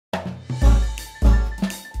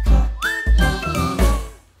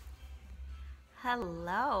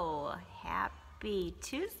Hello, happy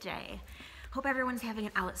Tuesday. Hope everyone's having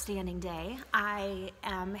an outstanding day. I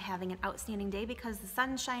am having an outstanding day because the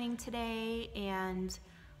sun's shining today, and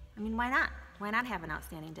I mean, why not? Why not have an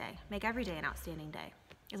outstanding day? Make every day an outstanding day,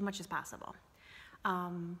 as much as possible.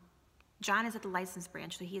 John is at the license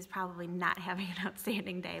branch, so he's probably not having an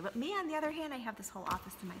outstanding day. But me, on the other hand, I have this whole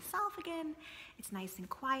office to myself again. It's nice and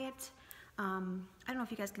quiet. I don't know if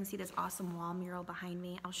you guys can see this awesome wall mural behind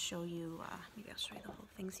me. I'll show you, maybe I'll show you the whole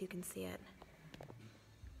thing so you can see it.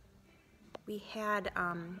 We had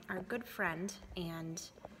our good friend and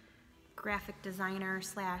graphic designer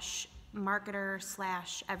slash marketer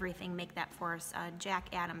slash everything make that for us, Jack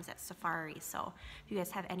Adams at Safari. So if you guys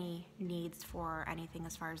have any needs for anything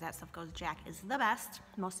as far as that stuff goes, Jack is the best.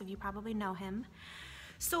 Most of you probably know him.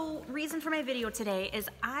 So reason for my video today is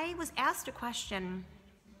I was asked a question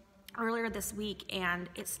earlier this week and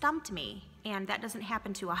it stumped me, and that doesn't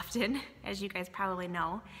happen too often, as you guys probably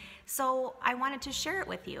know. So I wanted to share it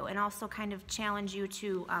with you and also kind of challenge you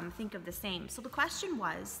to think of the same. So the question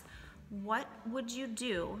was, what would you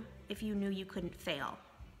do if you knew you couldn't fail?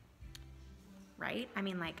 Right? I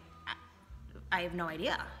mean, like, I have no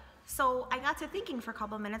idea. So I got to thinking for a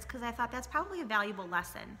couple of minutes because I thought that's probably a valuable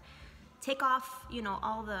lesson. Take off, you know,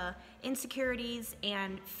 all the insecurities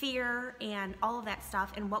and fear and all of that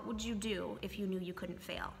stuff, and what would you do if you knew you couldn't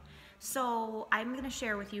fail? So I'm gonna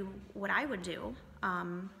share with you what I would do.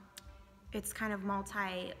 It's kind of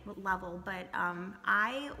multi-level, but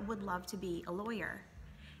I would love to be a lawyer.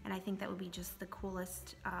 And I think that would be just the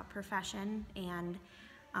coolest profession, and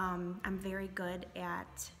I'm very good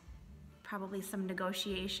at probably some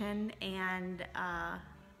negotiation, and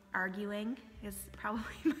arguing is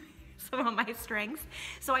probably some of my strengths.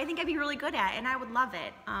 So I think I'd be really good at it, and I would love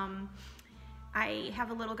it. I have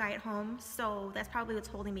a little guy at home, so that's probably what's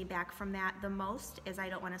holding me back from that the most, is I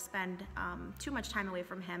don't want to spend too much time away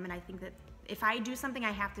from him, and I think that if I do something, I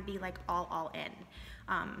have to be like all in.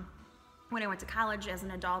 When I went to college as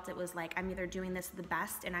an adult, it was like, I'm either doing this the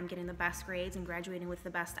best and I'm getting the best grades and graduating with the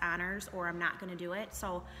best honors, or I'm not gonna do it.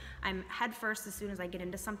 So I'm head first as soon as I get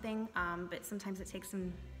into something, but sometimes it takes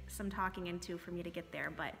some talking into for me to get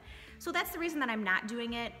there. But so that's the reason that I'm not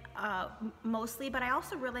doing it mostly, but I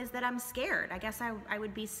also realized that I'm scared. I guess I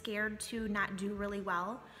would be scared to not do really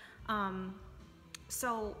well.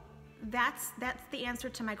 So that's the answer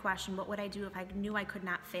to my question. What would I do if I knew I could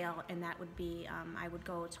not fail? And that would be, I would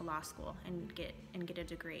go to law school and get a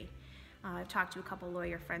degree. I've talked to a couple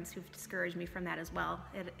lawyer friends who've discouraged me from that as well.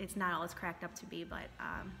 It's not all it's cracked up to be, but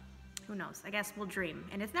who knows? I guess we'll dream.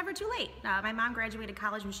 And it's never too late. My mom graduated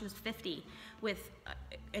college when she was 50 with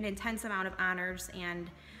an intense amount of honors, and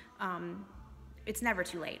it's never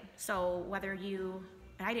too late. So whether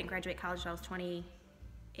I didn't graduate college until I was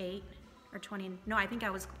 28 or 20, no, I think I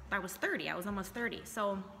was 30. I was almost 30.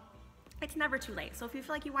 So it's never too late. So if you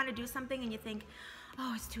feel like you want to do something and you think,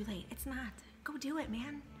 oh, it's too late, it's not. Go do it,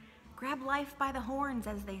 man. Grab life by the horns,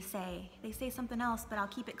 as they say. They say something else, but I'll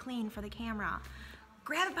keep it clean for the camera.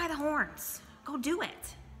 Grab it by the horns. Go do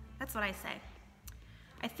it. That's what I say.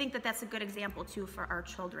 I think that that's a good example too for our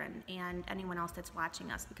children and anyone else that's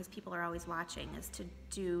watching us, because people are always watching, is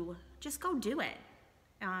to just go do it.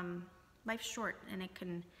 Life's short, and it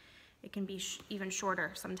can be even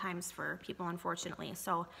shorter sometimes for people, unfortunately.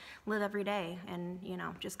 So live every day and, you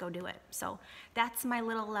know, just go do it. So that's my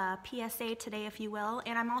little PSA today, if you will.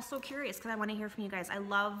 And I'm also curious because I want to hear from you guys. I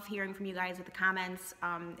love hearing from you guys with the comments.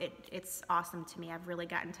 It's awesome to me. I've really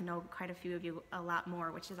gotten to know quite a few of you a lot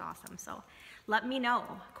more, which is awesome. So let me know.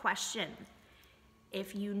 Question: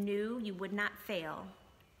 if you knew you would not fail,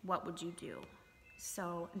 what would you do?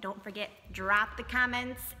 So don't forget, drop the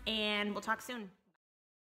comments, and we'll talk soon.